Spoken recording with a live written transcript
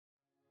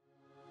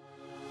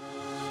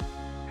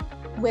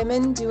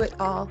Women do it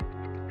all.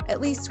 At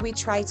least we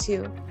try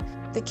to.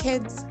 The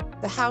kids,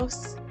 the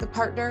house, the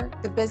partner,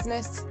 the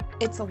business,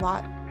 it's a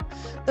lot.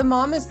 The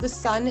mom is the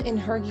sun in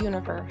her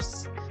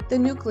universe, the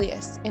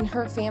nucleus in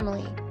her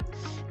family.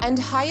 And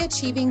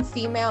high-achieving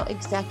female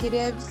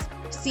executives,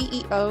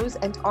 CEOs,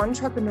 and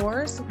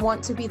entrepreneurs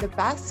want to be the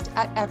best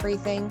at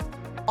everything,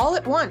 all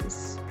at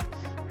once.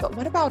 But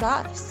what about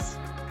us?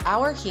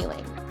 Our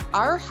healing,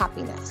 our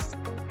happiness,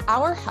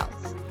 our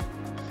health.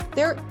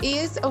 There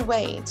is a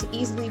way to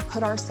easily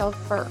put ourselves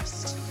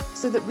first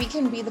so that we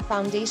can be the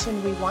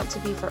foundation we want to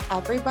be for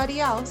everybody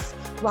else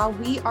while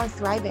we are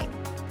thriving.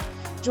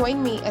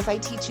 Join me as I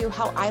teach you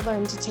how I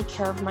learned to take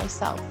care of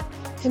myself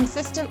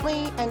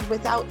consistently and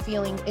without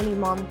feeling any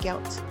mom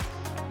guilt.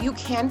 You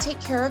can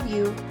take care of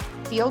you,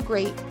 feel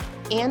great,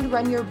 and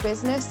run your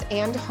business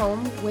and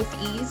home with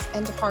ease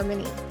and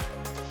harmony.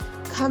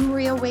 Come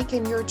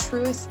reawaken your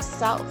truest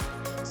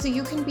self so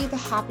you can be the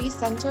happy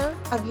center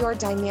of your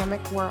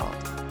dynamic world.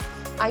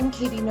 I'm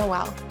Katie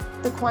Noel,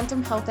 the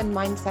Quantum Health and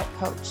Mindset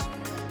Coach.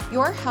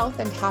 Your health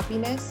and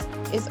happiness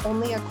is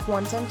only a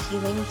quantum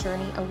healing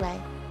journey away.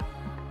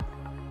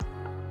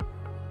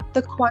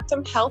 The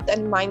Quantum Health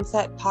and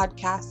Mindset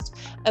Podcast,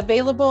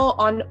 available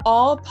on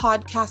all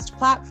podcast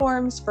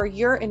platforms for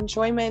your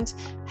enjoyment,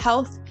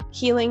 health,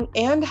 healing,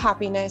 and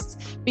happiness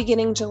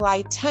beginning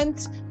July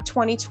 10th,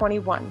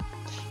 2021.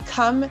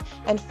 Come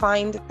and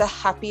find the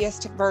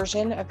happiest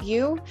version of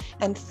you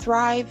and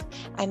thrive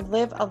and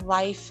live a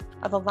life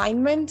of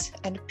alignment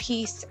and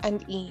peace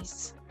and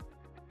ease.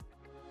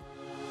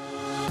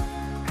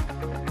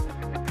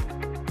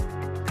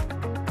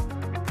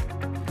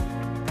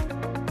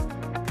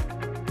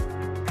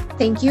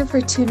 Thank you for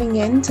tuning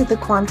in to the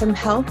Quantum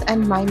Health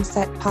and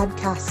Mindset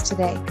Podcast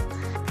today.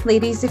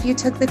 Ladies, if you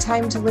took the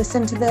time to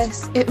listen to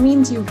this, it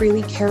means you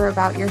really care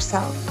about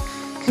yourself.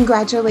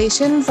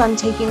 Congratulations on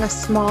taking a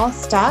small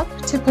step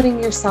to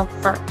putting yourself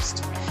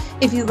first.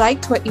 If you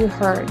liked what you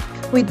heard,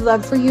 we'd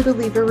love for you to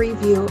leave a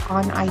review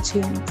on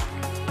iTunes.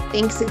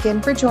 Thanks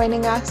again for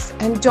joining us,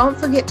 and don't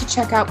forget to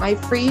check out my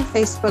free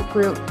Facebook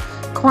group,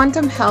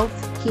 Quantum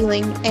Health,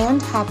 Healing,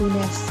 and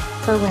Happiness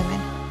for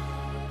Women.